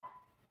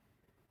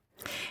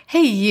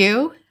Hey,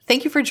 you.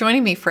 Thank you for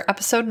joining me for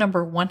episode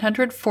number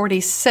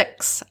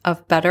 146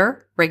 of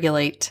Better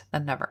Regulate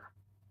Than Never.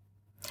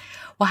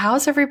 Well,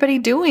 how's everybody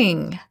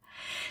doing?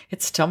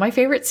 It's still my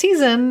favorite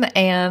season,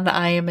 and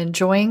I am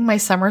enjoying my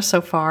summer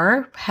so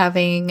far.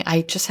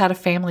 I just had a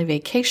family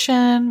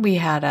vacation. We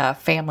had a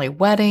family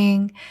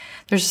wedding.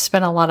 There's just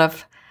been a lot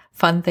of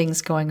fun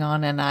things going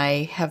on, and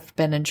I have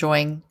been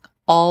enjoying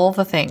all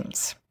the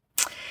things.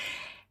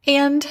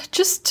 And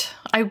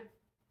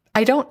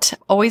I don't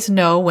always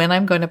know when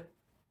I'm going to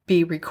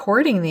be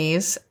recording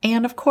these.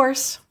 And of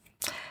course,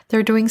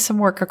 they're doing some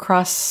work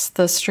across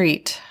the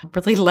street,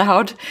 really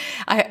loud.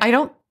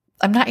 I'm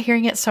not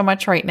hearing it so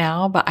much right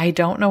now, but I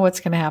don't know what's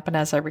going to happen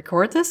as I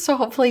record this. So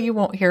hopefully you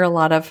won't hear a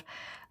lot of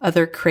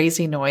other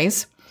crazy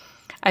noise.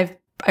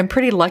 I'm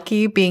pretty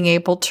lucky being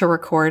able to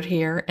record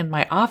here in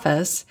my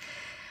office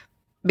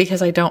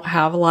because I don't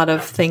have a lot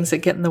of things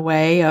that get in the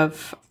way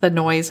of the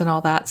noise and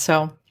all that.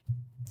 So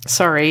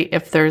sorry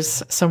if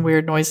there's some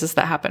weird noises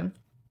that happen.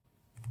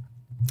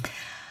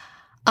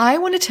 I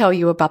want to tell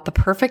you about the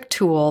perfect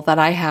tool that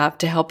I have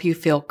to help you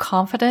feel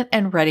confident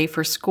and ready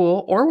for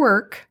school or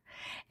work,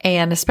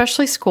 and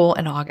especially school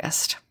in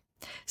August.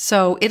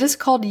 So it is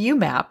called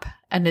UMAP,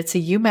 and it's a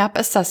UMAP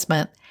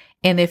assessment.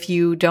 And if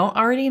you don't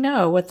already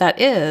know what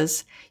that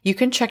is, you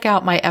can check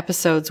out my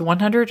episodes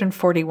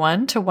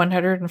 141 to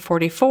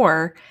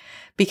 144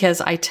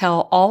 because I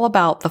tell all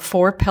about the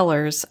 4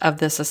 pillars of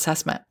this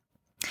assessment.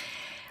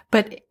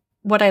 But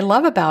what I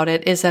love about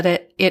it is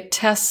that it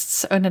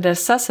tests and it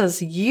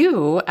assesses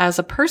you as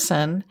a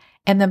person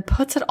and then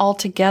puts it all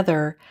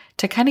together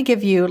to kind of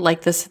give you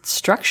like this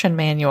instruction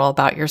manual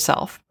about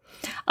yourself.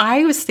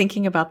 I was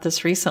thinking about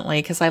this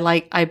recently because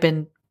I've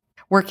been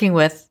working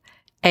with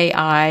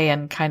AI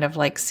and kind of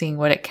like seeing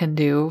what it can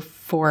do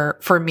for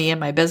me and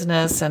my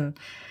business and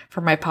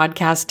for my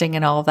podcasting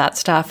and all of that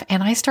stuff.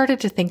 And I started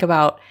to think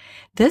about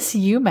this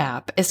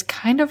UMAP is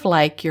kind of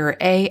like your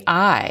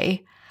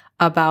AI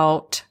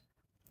about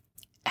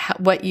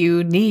what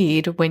you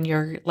need when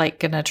you're like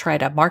going to try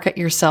to market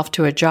yourself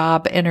to a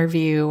job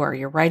interview, or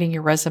you're writing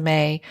your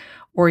resume,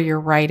 or you're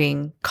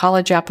writing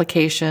college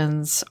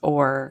applications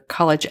or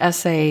college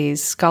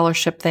essays,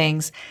 scholarship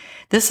things.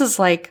 This is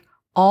like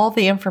all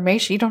the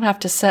information. You don't have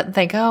to sit and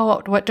think,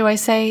 oh, what do I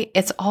say?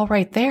 It's all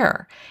right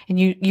there. And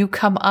you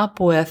come up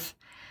with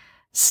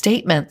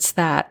statements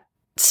that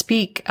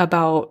speak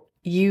about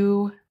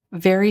you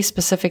very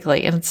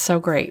specifically, and it's so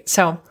great.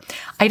 So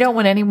I don't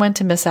want anyone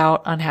to miss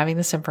out on having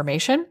this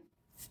information.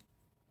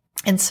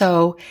 And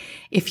so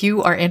if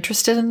you are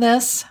interested in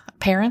this,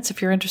 parents,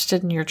 if you're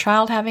interested in your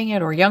child having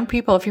it, or young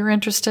people, if you're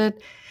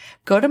interested,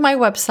 go to my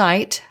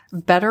website,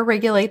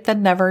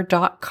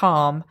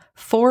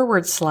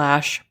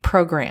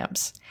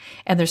 betterregulatethannever.com/programs.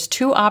 And there's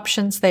 2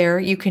 options there.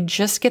 You can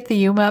just get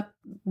the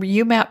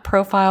UMAP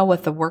profile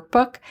with the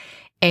workbook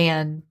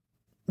and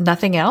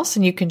nothing else.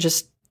 And you can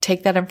just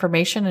take that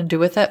information and do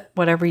with it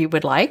whatever you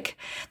would like.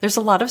 There's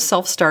a lot of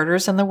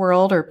self-starters in the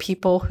world, or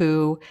people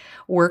who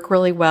work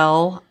really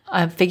well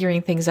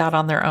figuring things out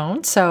on their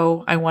own.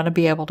 So I want to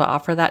be able to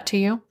offer that to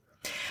you.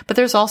 But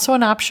there's also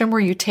an option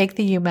where you take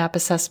the UMAP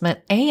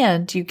assessment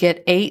and you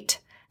get 8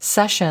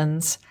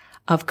 sessions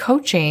of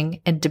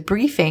coaching and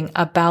debriefing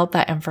about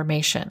that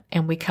information.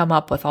 And we come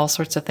up with all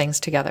sorts of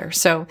things together.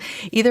 So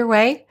either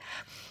way,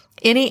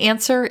 any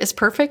answer is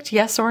perfect,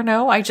 yes or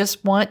no. I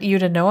just want you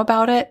to know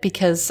about it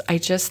because I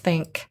just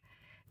think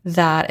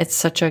that it's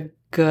such a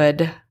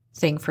good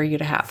thing for you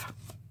to have.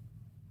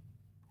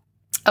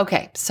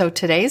 Okay, so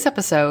today's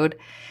episode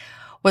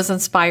was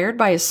inspired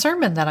by a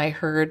sermon that I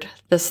heard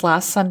this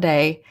last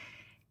Sunday,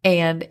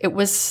 and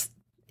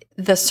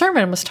the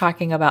sermon was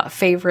talking about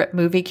favorite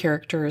movie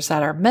characters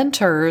that are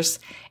mentors,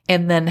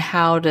 and then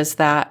how does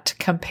that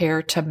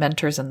compare to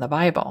mentors in the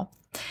Bible?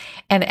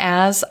 And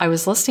as I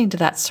was listening to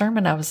that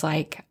sermon, I was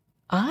like,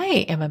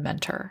 I am a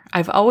mentor.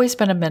 I've always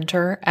been a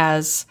mentor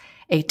as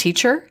a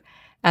teacher,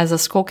 as a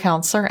school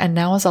counselor, and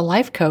now as a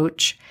life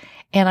coach.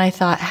 And I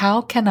thought,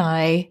 how can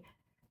I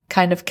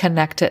kind of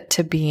connect it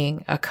to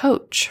being a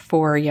coach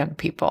for young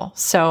people?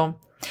 So,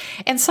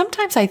 and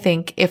sometimes I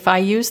think if I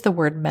use the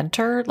word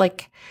mentor,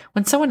 like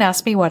when someone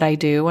asks me what I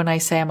do, when I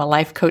say I'm a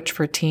life coach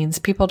for teens,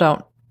 people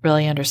don't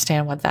really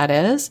understand what that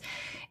is.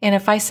 And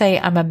if I say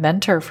I'm a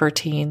mentor for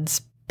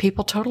teens,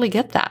 people totally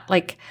get that.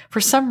 Like for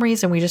some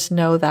reason, we just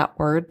know that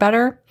word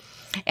better.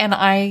 And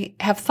I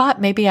have thought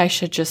maybe I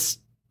should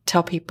just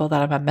tell people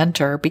that I'm a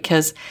mentor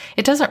because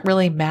it doesn't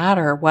really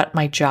matter what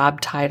my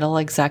job title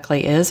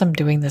exactly is. I'm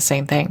doing the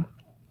same thing.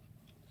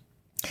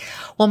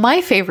 Well, my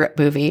favorite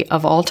movie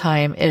of all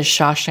time is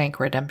Shawshank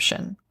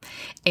Redemption.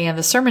 And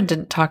the sermon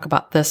didn't talk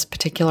about this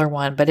particular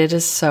one, but it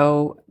is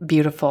so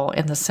beautiful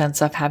in the sense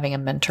of having a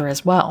mentor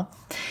as well.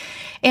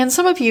 And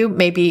some of you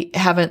maybe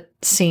haven't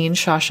seen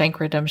Shawshank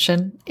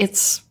Redemption.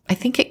 I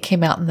think it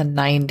came out in the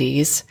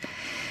 90s.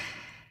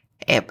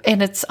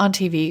 And it's on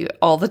TV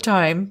all the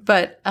time.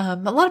 But a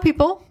lot of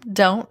people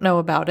don't know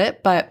about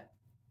it. But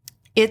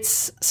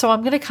so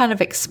I'm going to kind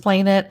of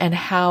explain it and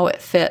how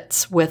it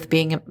fits with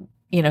being,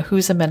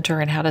 who's a mentor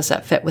and how does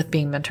that fit with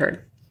being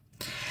mentored.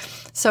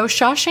 So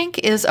Shawshank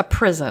is a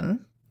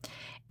prison,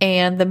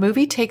 and the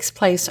movie takes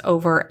place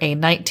over a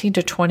 19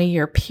 to 20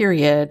 year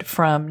period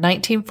from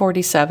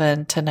 1947 to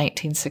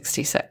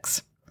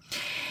 1966.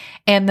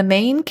 And the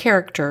main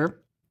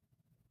character,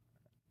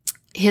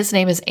 his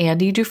name is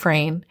Andy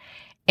Dufresne,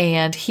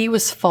 and he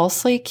was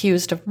falsely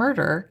accused of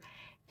murder.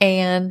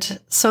 And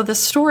so the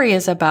story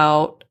is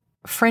about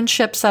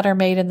friendships that are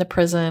made in the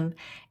prison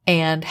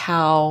and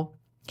how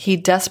he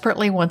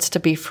desperately wants to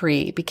be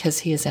free because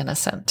he is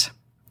innocent.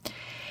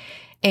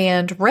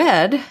 And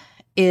Red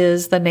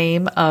is the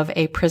name of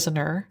a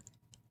prisoner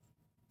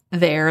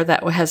there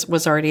that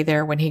was already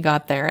there when he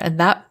got there. And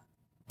that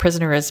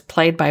prisoner is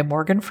played by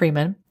Morgan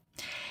Freeman.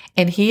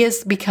 And he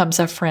becomes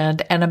a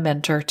friend and a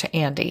mentor to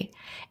Andy.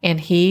 And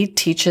he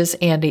teaches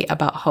Andy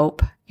about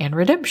hope and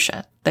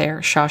redemption. There,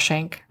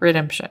 Shawshank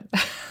Redemption.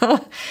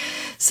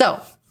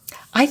 So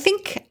I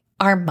think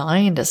our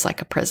mind is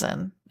like a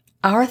prison.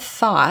 Our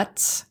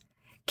thoughts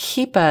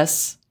keep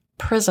us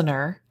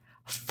prisoner,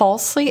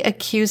 falsely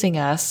accusing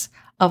us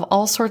of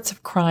all sorts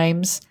of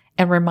crimes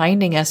and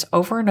reminding us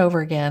over and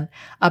over again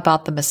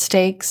about the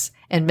mistakes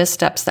and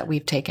missteps that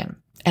we've taken.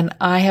 And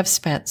I have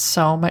spent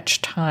so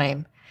much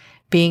time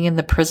being in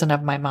the prison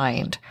of my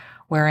mind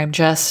where I'm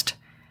just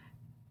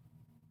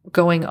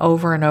going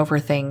over and over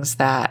things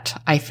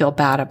that I feel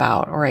bad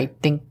about, or I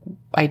think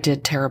I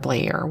did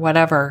terribly or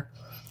whatever.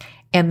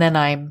 And then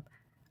I'm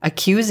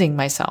accusing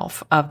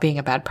myself of being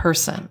a bad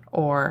person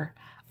or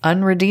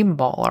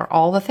unredeemable or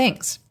all the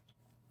things.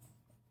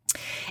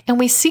 And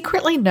we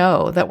secretly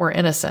know that we're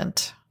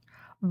innocent,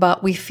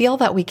 but we feel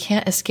that we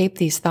can't escape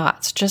these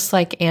thoughts, just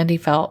like Andy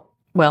felt,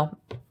 well,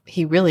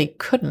 he really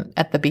couldn't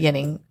at the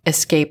beginning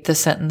escape the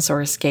sentence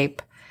or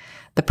escape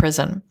the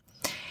prison.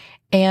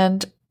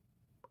 And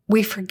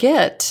we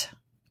forget,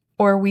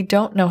 or we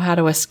don't know how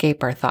to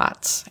escape our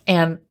thoughts.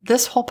 And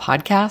this whole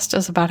podcast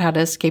is about how to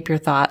escape your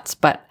thoughts,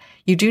 but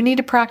you do need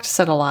to practice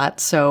it a lot.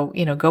 So,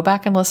 go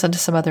back and listen to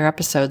some other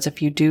episodes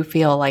if you do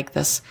feel like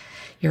this,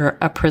 you're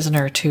a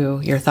prisoner to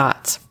your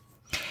thoughts.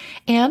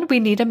 And we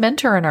need a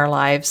mentor in our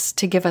lives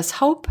to give us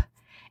hope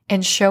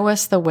and show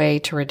us the way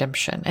to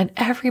redemption. And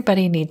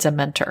everybody needs a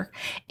mentor.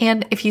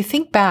 And if you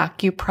think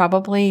back, you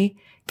probably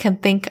can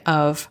think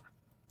of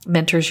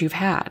mentors you've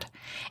had.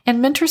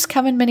 And mentors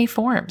come in many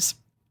forms.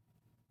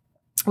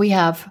 We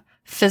have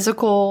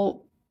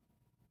physical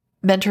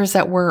mentors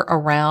that were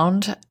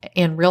around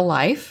in real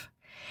life.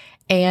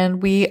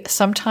 And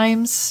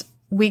sometimes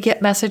we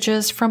get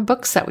messages from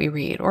books that we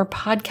read or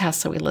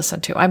podcasts that we listen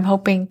to. I'm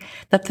hoping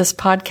that this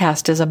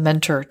podcast is a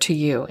mentor to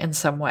you in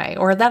some way,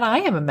 or that I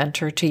am a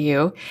mentor to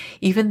you,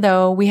 even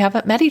though we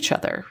haven't met each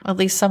other, at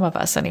least some of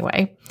us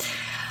anyway.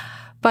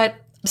 But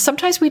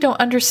sometimes we don't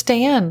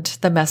understand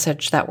the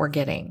message that we're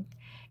getting,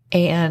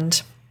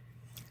 and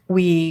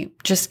we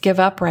just give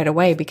up right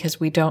away because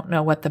we don't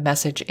know what the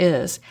message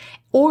is,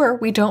 or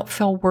we don't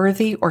feel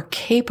worthy or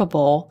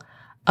capable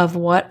of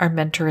what our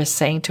mentor is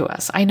saying to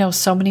us. I know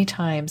so many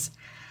times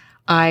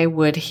I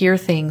would hear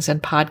things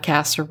in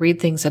podcasts or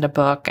read things in a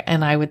book,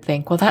 and I would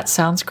think, well, that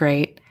sounds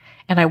great,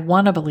 and I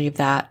want to believe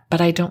that,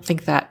 but I don't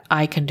think that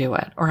I can do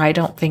it, or I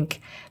don't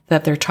think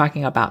that they're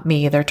talking about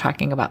me, they're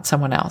talking about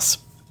someone else.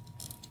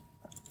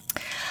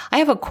 I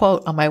have a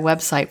quote on my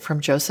website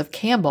from Joseph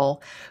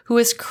Campbell, who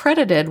is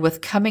credited with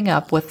coming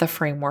up with the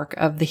framework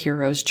of the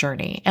hero's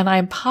journey. And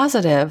I'm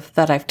positive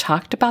that I've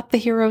talked about the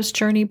hero's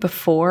journey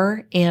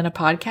before in a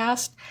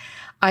podcast.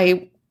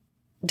 I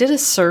did a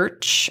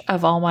search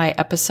of all my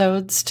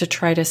episodes to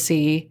try to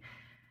see,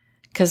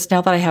 because now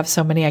that I have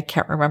so many, I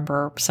can't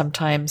remember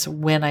sometimes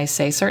when I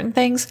say certain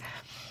things.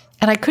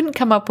 And I couldn't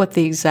come up with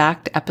the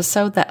exact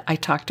episode that I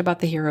talked about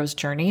the hero's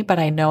journey, but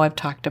I know I've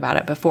talked about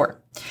it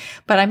before.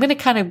 But I'm going to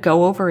kind of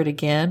go over it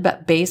again,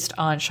 but based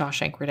on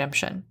Shawshank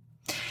Redemption.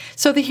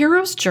 So the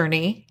hero's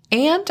journey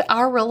and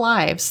our real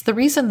lives, the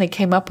reason they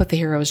came up with the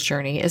hero's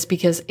journey is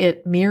because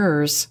it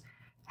mirrors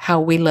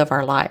how we live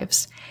our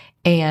lives.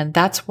 And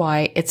that's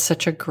why it's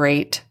such a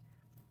great,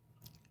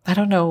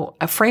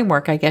 a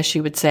framework, I guess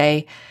you would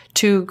say,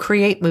 to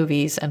create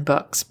movies and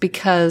books,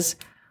 because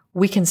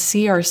we can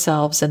see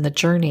ourselves in the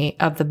journey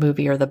of the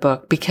movie or the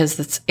book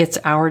because it's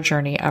our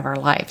journey of our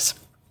lives.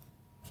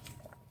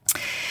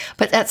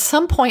 But at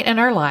some point in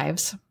our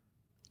lives,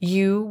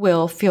 you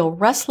will feel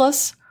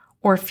restless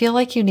or feel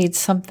like you need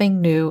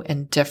something new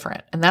and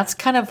different. And that's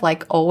kind of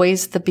like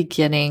always the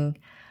beginning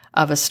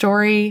of a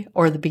story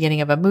or the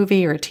beginning of a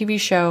movie or a TV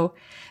show.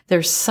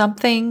 There's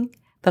something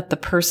that the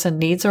person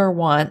needs or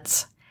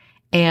wants,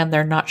 and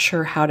they're not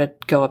sure how to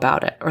go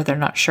about it, or they're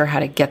not sure how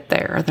to get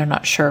there, or they're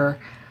not sure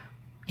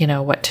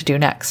what to do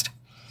next.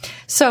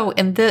 So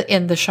in the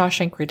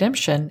Shawshank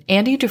Redemption,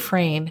 Andy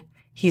Dufresne,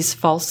 he's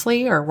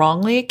falsely or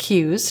wrongly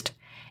accused,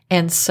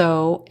 and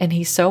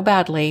he so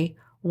badly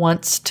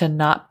wants to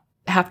not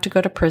have to go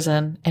to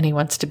prison, and he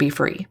wants to be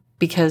free.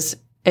 Because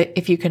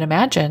if you can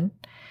imagine,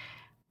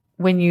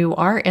 when you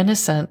are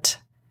innocent,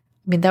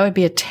 that would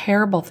be a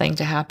terrible thing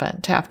to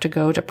happen, to have to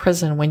go to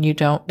prison when you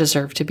don't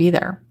deserve to be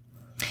there.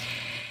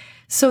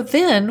 So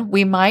then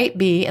we might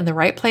be in the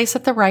right place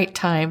at the right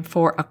time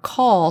for a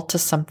call to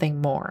something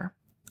more.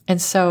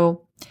 And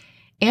so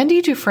Andy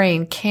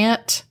Dufresne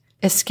can't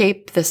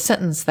escape the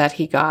sentence that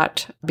he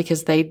got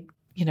because they,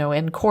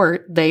 in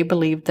court, they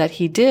believed that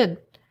he did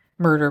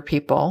murder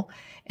people.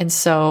 And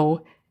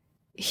so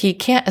he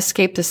can't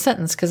escape the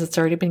sentence because it's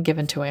already been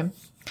given to him.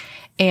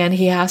 And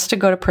he has to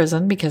go to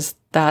prison because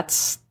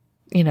that's,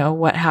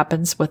 what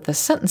happens with the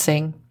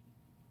sentencing.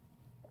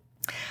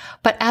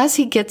 But as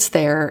he gets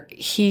there,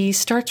 he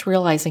starts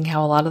realizing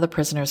how a lot of the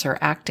prisoners are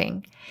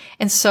acting.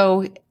 And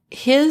so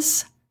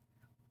his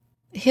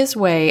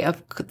way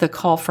of the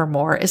call for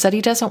more is that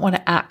he doesn't want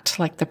to act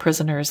like the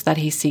prisoners that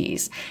he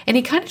sees. And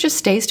he kind of just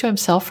stays to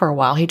himself for a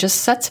while. He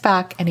just sits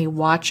back and he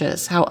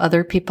watches how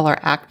other people are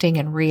acting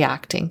and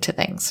reacting to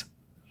things.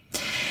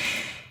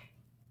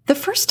 The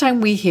first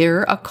time we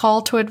hear a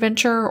call to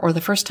adventure, or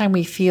the first time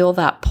we feel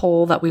that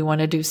pull that we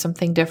want to do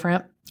something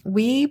different,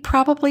 we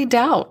probably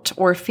doubt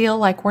or feel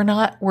like we're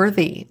not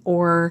worthy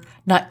or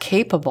not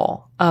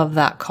capable of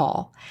that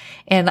call.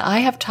 And I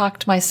have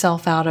talked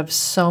myself out of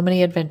so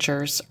many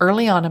adventures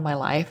early on in my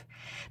life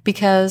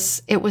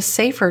because it was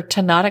safer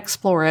to not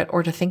explore it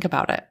or to think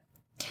about it.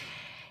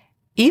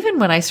 Even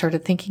when I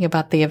started thinking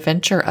about the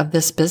adventure of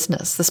this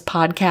business, this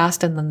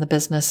podcast, and then the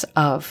business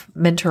of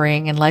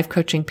mentoring and life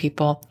coaching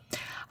people,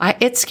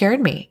 it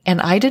scared me,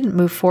 and I didn't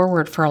move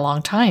forward for a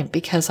long time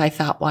because I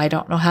thought, well, I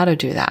don't know how to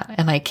do that,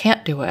 and I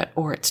can't do it,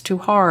 or it's too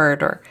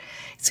hard, or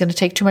it's going to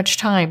take too much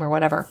time, or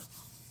whatever.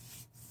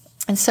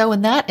 And so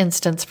in that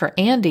instance for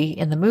Andy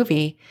in the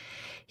movie,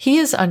 he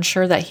is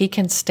unsure that he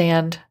can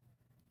stand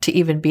to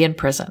even be in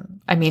prison.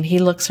 I mean, he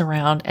looks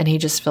around and he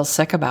just feels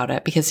sick about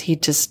it because he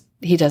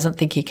doesn't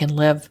think he can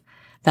live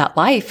that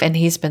life, and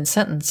he's been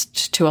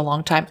sentenced to a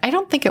long time. I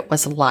don't think it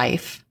was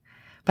life,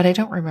 but I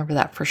don't remember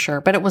that for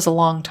sure, but it was a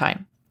long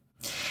time.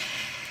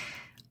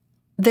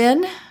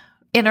 Then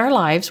in our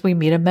lives, we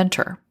meet a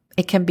mentor.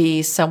 It can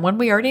be someone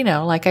we already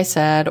know, like I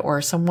said,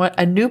 or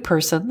a new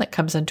person that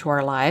comes into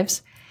our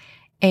lives,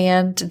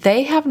 and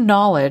they have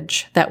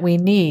knowledge that we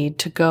need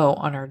to go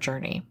on our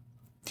journey.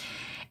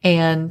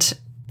 And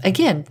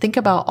again, think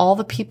about all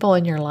the people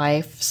in your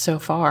life so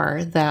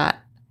far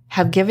that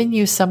have given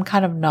you some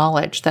kind of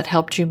knowledge that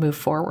helped you move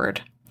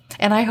forward.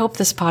 And I hope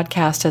this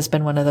podcast has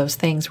been one of those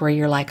things where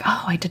you're like,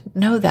 oh, I didn't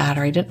know that,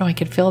 or I didn't know I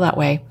could feel that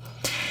way.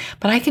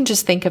 But I can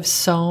just think of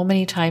so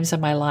many times in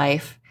my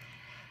life.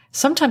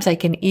 Sometimes I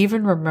can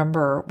even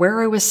remember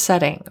where I was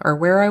sitting or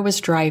where I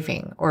was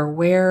driving or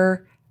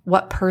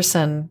what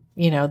person,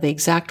 the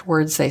exact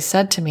words they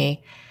said to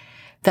me.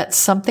 That's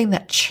something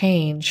that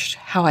changed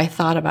how I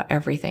thought about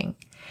everything.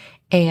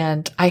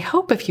 And I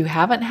hope if you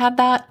haven't had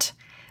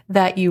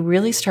that you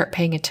really start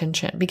paying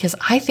attention, because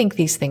I think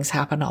these things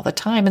happen all the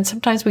time and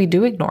sometimes we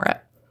do ignore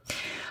it.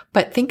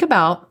 But think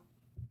about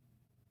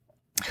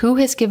who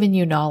has given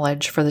you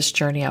knowledge for this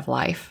journey of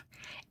life,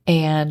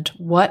 and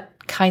what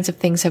kinds of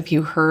things have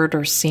you heard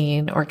or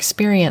seen or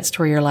experienced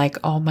where you're like,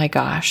 oh my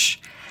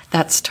gosh,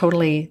 that's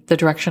totally the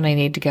direction I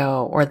need to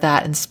go, or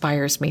that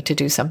inspires me to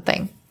do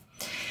something.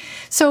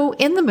 So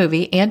in the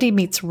movie, Andy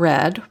meets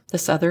Red,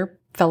 this other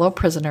fellow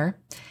prisoner,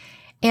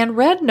 and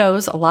Red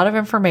knows a lot of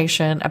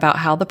information about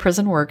how the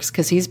prison works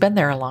because he's been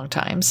there a long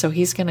time. So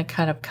he's going to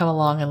kind of come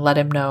along and let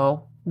him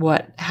know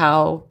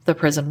how the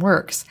prison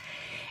works.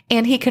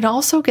 And he can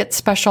also get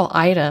special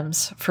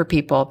items for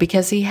people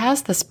because he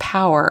has this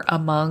power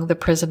among the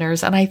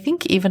prisoners, and I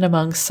think even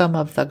among some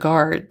of the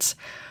guards,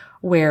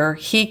 where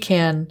he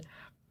can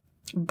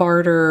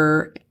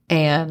barter,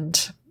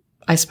 and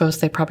I suppose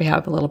they probably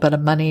have a little bit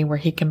of money where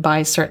he can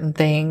buy certain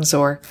things.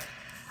 Or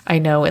I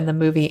know in the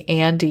movie,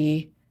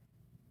 Andy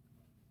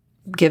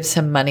gives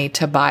him money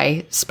to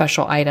buy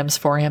special items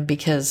for him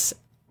because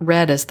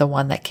Red is the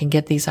one that can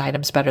get these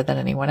items better than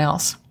anyone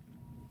else.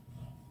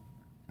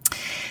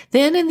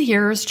 Then in the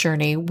hero's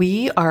journey,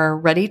 we are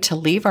ready to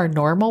leave our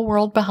normal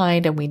world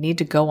behind and we need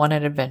to go on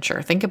an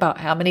adventure. Think about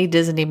how many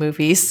Disney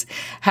movies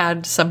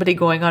had somebody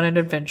going on an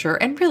adventure.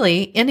 And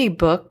really, any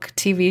book,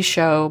 TV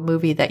show,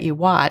 movie that you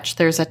watch,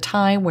 there's a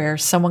time where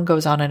someone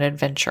goes on an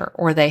adventure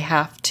or they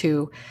have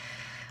to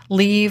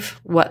leave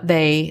what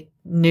they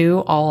knew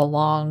all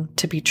along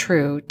to be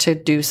true to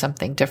do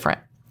something different.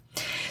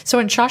 So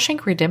in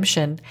Shawshank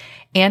Redemption,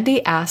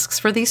 Andy asks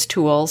for these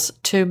tools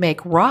to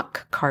make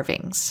rock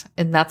carvings.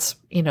 And that's,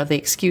 the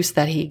excuse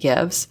that he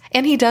gives.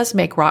 And he does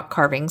make rock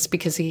carvings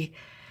because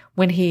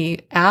when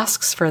he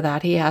asks for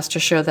that, he has to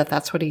show that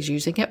that's what he's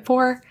using it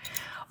for.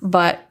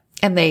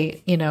 And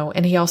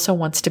he also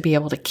wants to be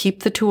able to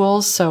keep the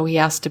tools. So he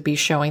has to be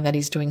showing that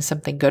he's doing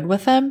something good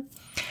with them.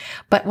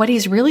 But what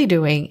he's really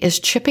doing is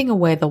chipping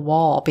away the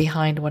wall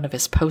behind one of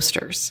his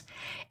posters.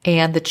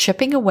 And the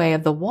chipping away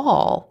of the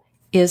wall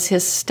is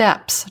his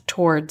steps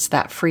towards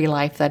that free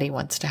life that he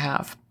wants to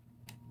have.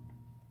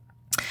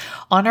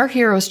 On our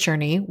hero's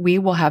journey, we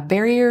will have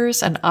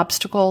barriers and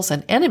obstacles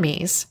and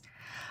enemies,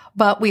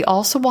 but we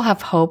also will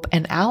have hope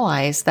and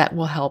allies that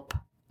will help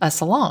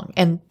us along.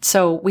 And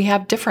so we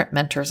have different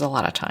mentors a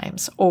lot of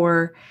times,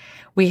 or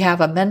we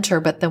have a mentor,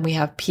 but then we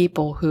have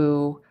people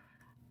who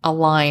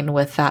align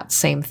with that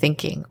same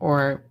thinking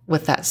or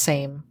with that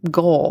same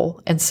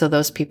goal. And so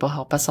those people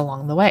help us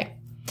along the way.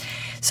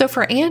 So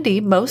for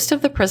Andy, most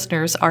of the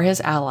prisoners are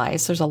his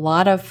allies. There's a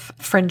lot of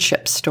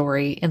friendship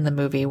story in the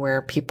movie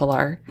where people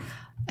are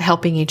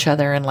helping each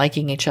other and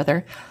liking each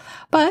other.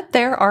 But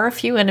there are a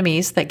few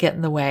enemies that get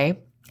in the way.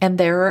 And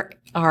there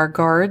are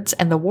guards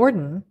and the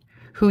warden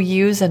who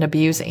use and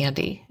abuse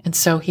Andy. And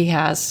so he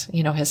has,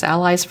 his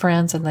allies,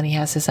 friends, and then he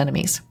has his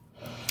enemies.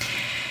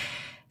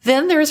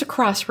 Then there's a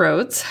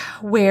crossroads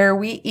where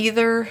we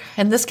either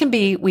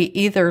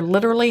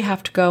literally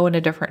have to go in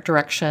a different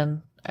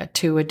direction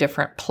to a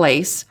different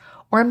place,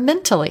 or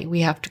mentally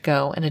we have to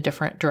go in a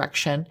different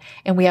direction,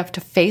 and we have to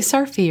face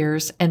our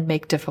fears and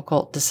make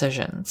difficult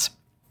decisions.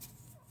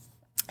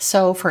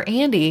 So for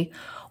Andy,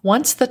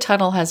 once the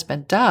tunnel has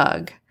been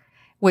dug,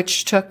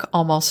 which took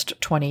almost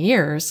 20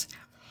 years,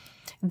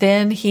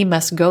 then he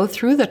must go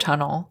through the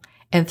tunnel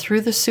and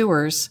through the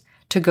sewers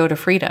to go to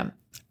freedom.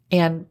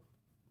 And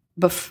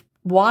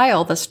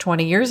while this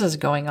 20 years is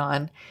going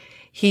on,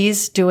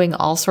 he's doing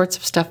all sorts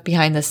of stuff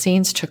behind the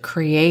scenes to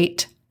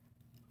create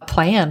a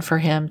plan for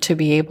him to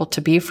be able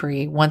to be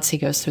free once he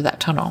goes through that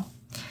tunnel.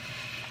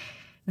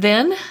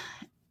 Then,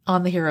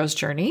 on the hero's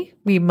journey,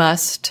 we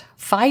must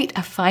fight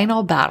a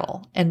final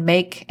battle and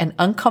make an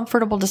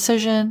uncomfortable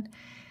decision.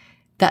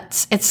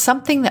 It's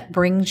something that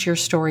brings your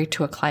story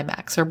to a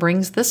climax, or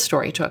brings this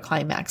story to a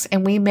climax.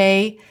 And we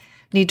may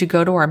need to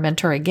go to our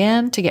mentor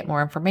again to get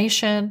more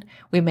information.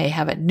 We may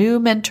have a new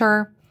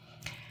mentor,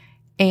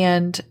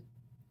 and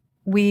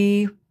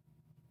we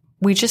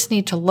just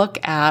need to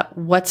look at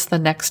what's the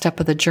next step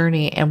of the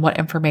journey and what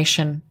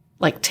information,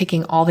 like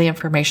taking all the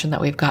information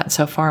that we've gotten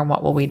so far and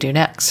what will we do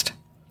next.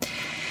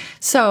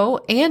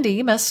 So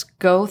Andy must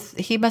do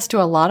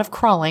a lot of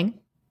crawling,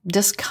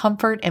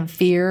 discomfort, and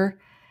fear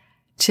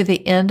to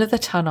the end of the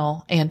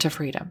tunnel and to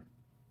freedom.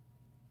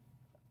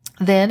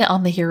 Then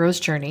on the hero's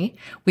journey,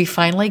 we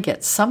finally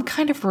get some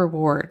kind of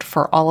reward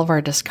for all of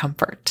our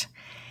discomfort.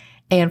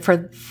 And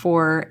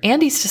for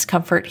Andy's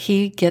discomfort,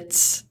 he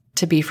gets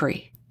to be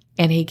free,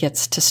 and he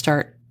gets to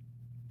start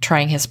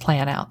trying his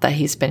plan out that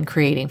he's been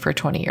creating for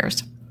 20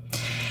 years.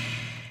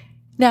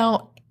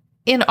 Now,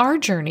 in our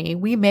journey,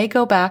 we may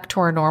go back to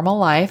our normal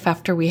life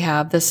after we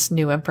have this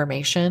new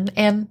information.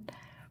 And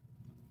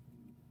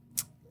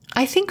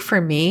I think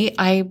for me,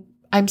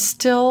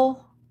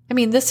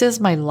 this is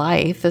my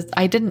life.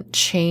 I didn't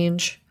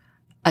change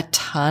a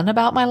ton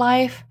about my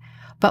life,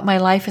 but my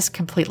life is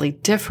completely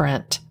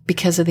different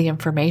because of the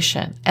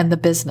information and the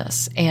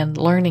business and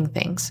learning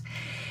things.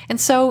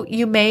 And so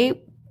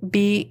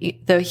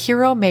the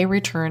hero may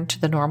return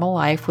to the normal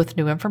life with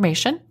new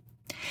information.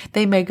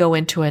 They may go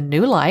into a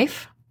new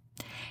life,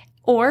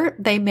 or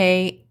they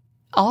may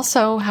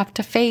also have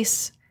to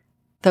face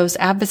those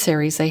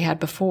adversaries they had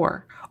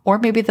before, or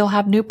maybe they'll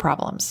have new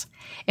problems.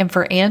 And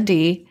for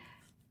Andy,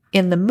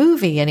 in the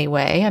movie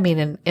anyway,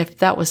 and if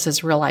that was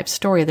his real life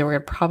story, there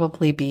would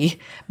probably be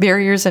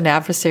barriers and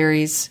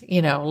adversaries,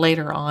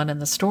 later on in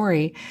the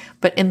story.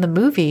 But in the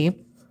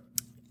movie,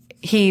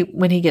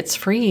 when he gets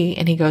free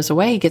and he goes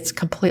away, he gets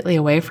completely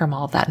away from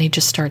all that and he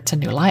just starts a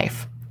new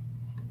life.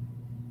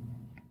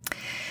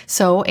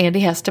 So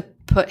Andy has to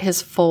put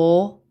his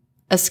full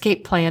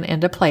escape plan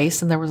into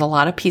place, and there was a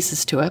lot of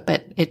pieces to it,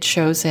 but it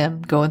shows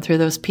him going through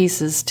those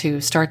pieces to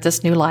start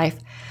this new life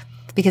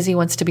because he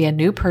wants to be a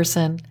new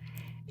person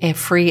and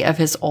free of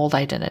his old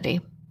identity.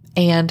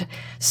 And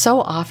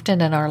so often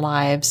in our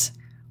lives,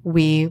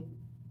 we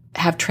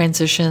have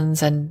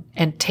transitions and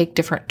take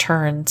different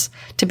turns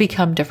to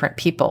become different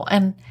people,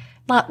 and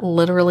not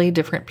literally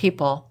different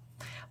people,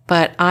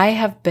 but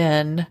I've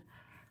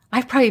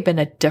probably been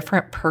a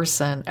different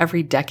person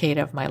every decade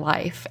of my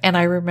life. And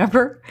I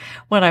remember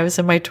when I was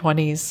in my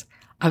 20s,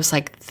 I was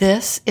like,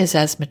 this is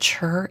as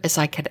mature as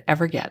I could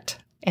ever get.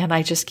 And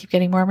I just keep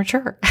getting more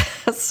mature.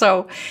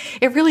 So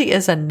it really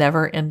is a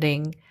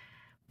never-ending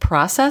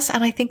process.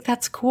 And I think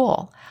that's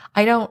cool.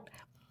 I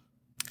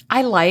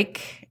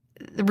like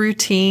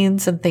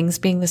routines and things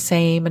being the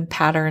same and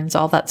patterns,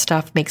 all that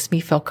stuff makes me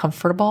feel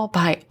comfortable. But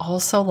I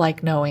also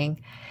like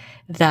knowing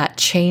that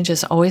change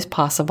is always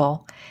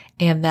possible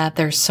and that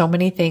there's so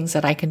many things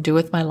that I can do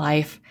with my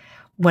life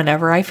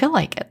whenever I feel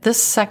like it.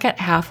 This second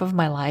half of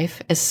my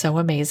life is so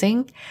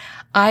amazing.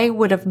 I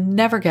would have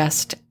never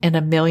guessed in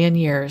a million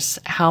years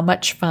how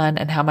much fun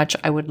and how much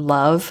I would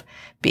love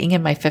being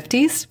in my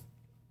 50s.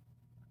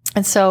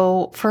 And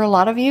so for a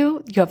lot of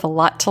you, you have a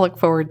lot to look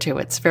forward to.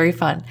 It's very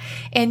fun.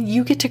 And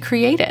you get to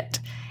create it.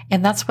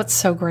 And that's what's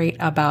so great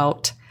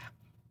about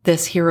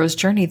this hero's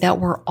journey that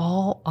we're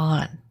all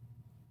on.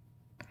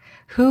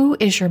 Who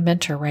is your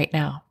mentor right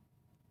now?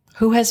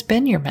 Who has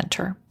been your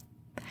mentor?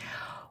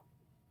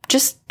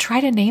 Just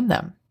try to name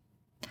them.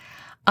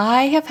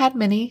 I have had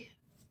many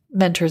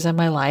mentors in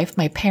my life.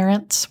 My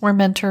parents were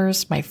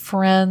mentors, my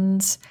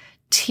friends,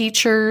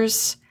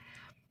 teachers,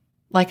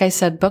 like I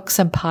said, books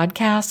and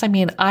podcasts.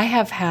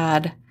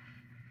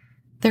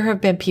 There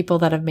have been people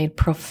that have made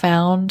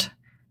profound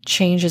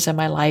changes in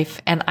my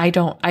life, and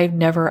I've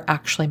never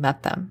actually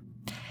met them.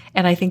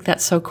 And I think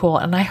that's so cool.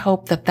 And I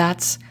hope that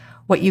that's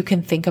what you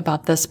can think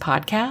about this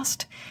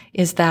podcast,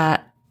 is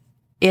that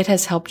it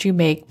has helped you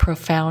make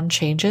profound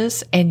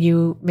changes and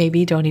you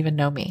maybe don't even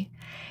know me.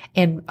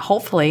 And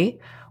hopefully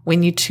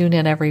when you tune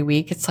in every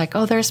week, it's like,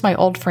 oh, there's my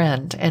old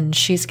friend and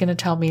she's going to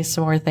tell me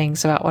some more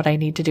things about what I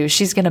need to do.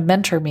 She's going to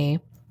mentor me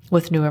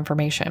with new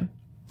information.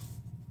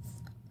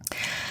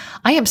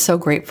 I am so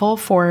grateful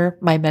for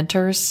my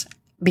mentors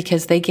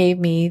because they gave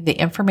me the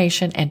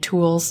information and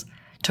tools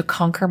to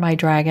conquer my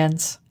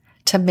dragons,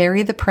 to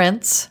marry the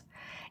prince,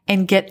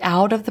 and get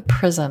out of the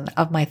prison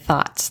of my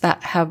thoughts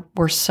that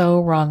were so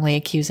wrongly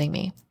accusing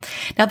me.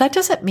 Now, that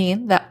doesn't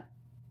mean that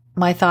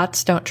my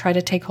thoughts don't try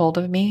to take hold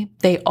of me.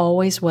 They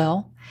always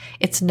will.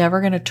 It's never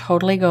going to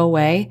totally go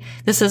away.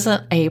 This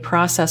isn't a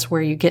process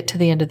where you get to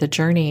the end of the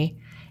journey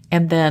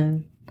and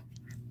then,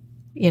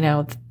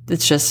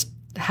 it's just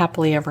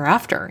happily ever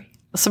after.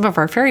 Some of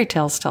our fairy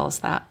tales tell us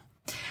that,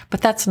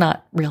 but that's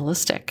not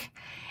realistic.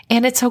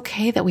 And it's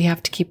okay that we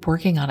have to keep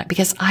working on it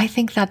because I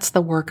think that's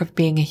the work of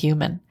being a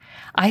human.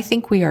 I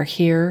think we are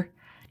here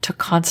to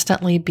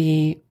constantly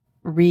be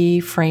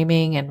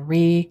reframing and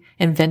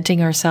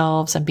reinventing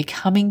ourselves and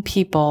becoming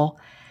people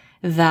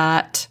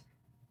that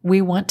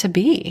we want to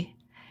be.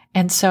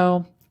 And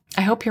so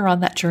I hope you're on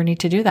that journey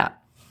to do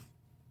that.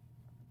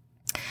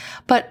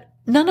 But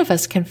none of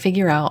us can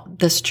figure out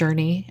this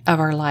journey of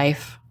our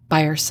life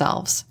by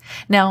ourselves.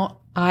 Now,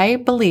 I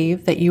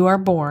believe that you are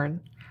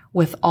born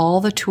with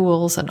all the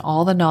tools and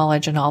all the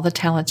knowledge and all the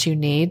talents you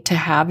need to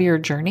have your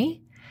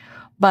journey,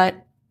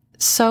 but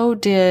so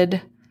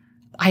did,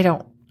 I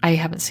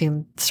haven't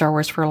seen Star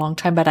Wars for a long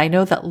time, but I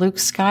know that Luke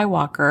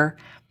Skywalker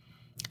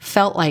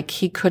felt like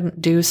he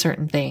couldn't do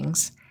certain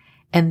things.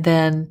 And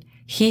then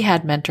he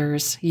had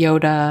mentors,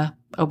 Yoda,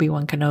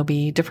 Obi-Wan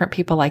Kenobi, different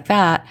people like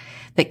that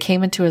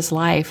came into his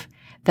life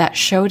that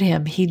showed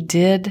him he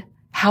did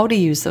how to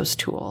use those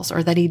tools,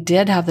 or that he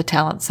did have the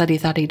talents that he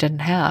thought he didn't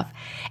have.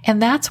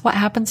 And that's what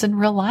happens in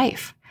real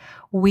life.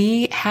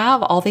 We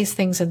have all these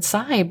things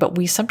inside, but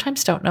we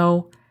sometimes don't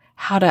know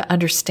how to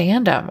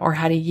understand them or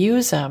how to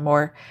use them,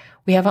 or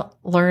we haven't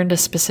learned a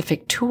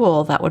specific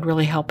tool that would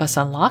really help us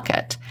unlock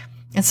it.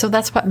 And so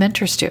that's what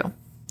mentors do.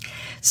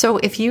 So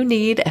if you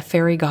need a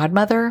fairy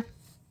godmother,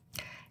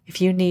 if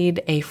you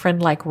need a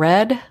friend like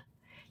Red,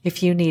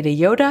 if you need a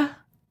Yoda,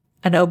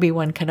 an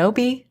Obi-Wan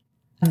Kenobi,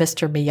 a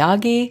Mr.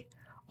 Miyagi,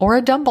 or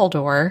a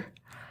Dumbledore,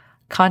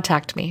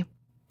 contact me.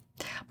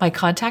 My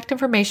contact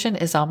information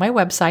is on my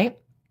website,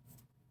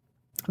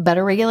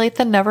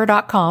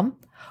 betterregulatedthannever.com,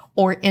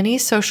 or any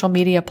social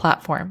media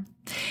platform.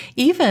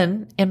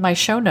 Even in my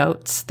show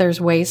notes, there's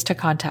ways to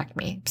contact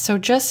me. So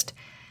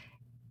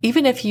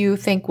even if you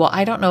think, well,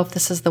 I don't know if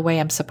this is the way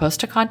I'm supposed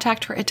to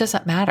contact her, it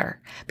doesn't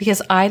matter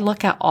because I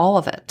look at all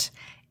of it.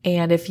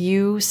 And if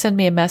you send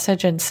me a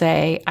message and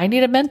say, I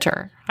need a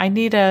mentor, I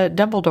need a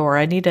Dumbledore,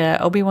 I need a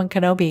Obi-Wan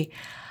Kenobi,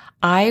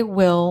 I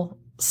will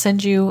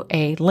send you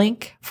a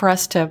link for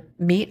us to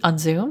meet on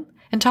Zoom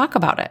and talk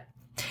about it.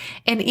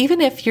 And even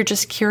if you're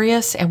just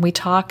curious and we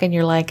talk and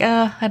you're like,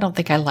 I don't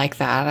think I like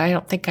that. I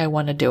don't think I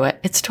want to do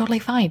it. It's totally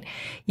fine.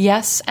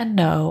 Yes and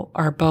no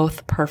are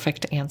both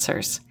perfect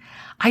answers.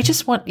 I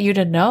just want you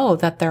to know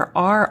that there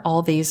are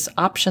all these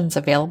options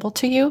available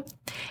to you.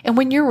 And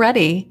when you're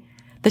ready,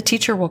 the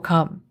teacher will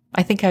come.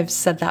 I think I've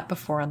said that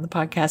before on the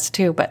podcast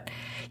too, but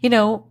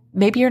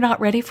maybe you're not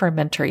ready for a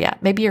mentor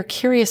yet. Maybe you're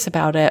curious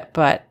about it,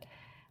 but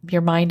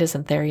your mind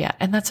isn't there yet.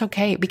 And that's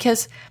okay,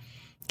 because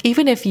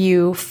even if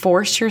you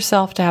force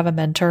yourself to have a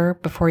mentor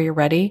before you're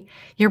ready,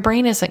 your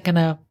brain isn't going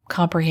to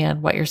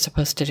comprehend what you're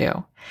supposed to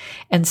do.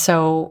 And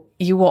so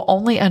you will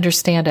only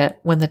understand it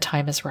when the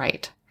time is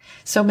right.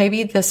 So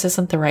maybe this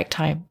isn't the right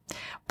time,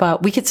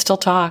 but we could still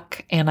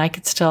talk and I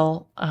could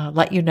still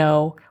let you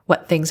know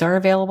what things are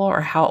available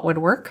or how it would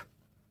work.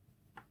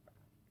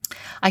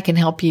 I can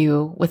help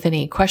you with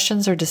any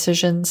questions or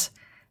decisions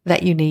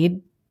that you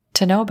need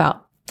to know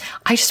about.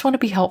 I just want to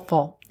be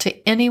helpful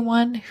to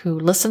anyone who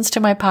listens to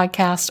my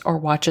podcast or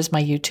watches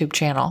my YouTube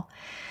channel.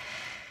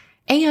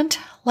 And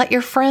let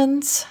your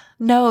friends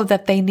know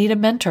that they need a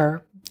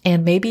mentor,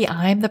 and maybe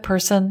I'm the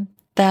person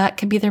that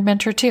can be their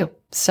mentor too.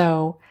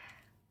 So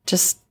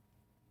just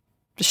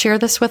share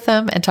this with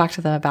them and talk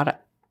to them about it.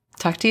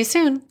 Talk to you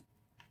soon.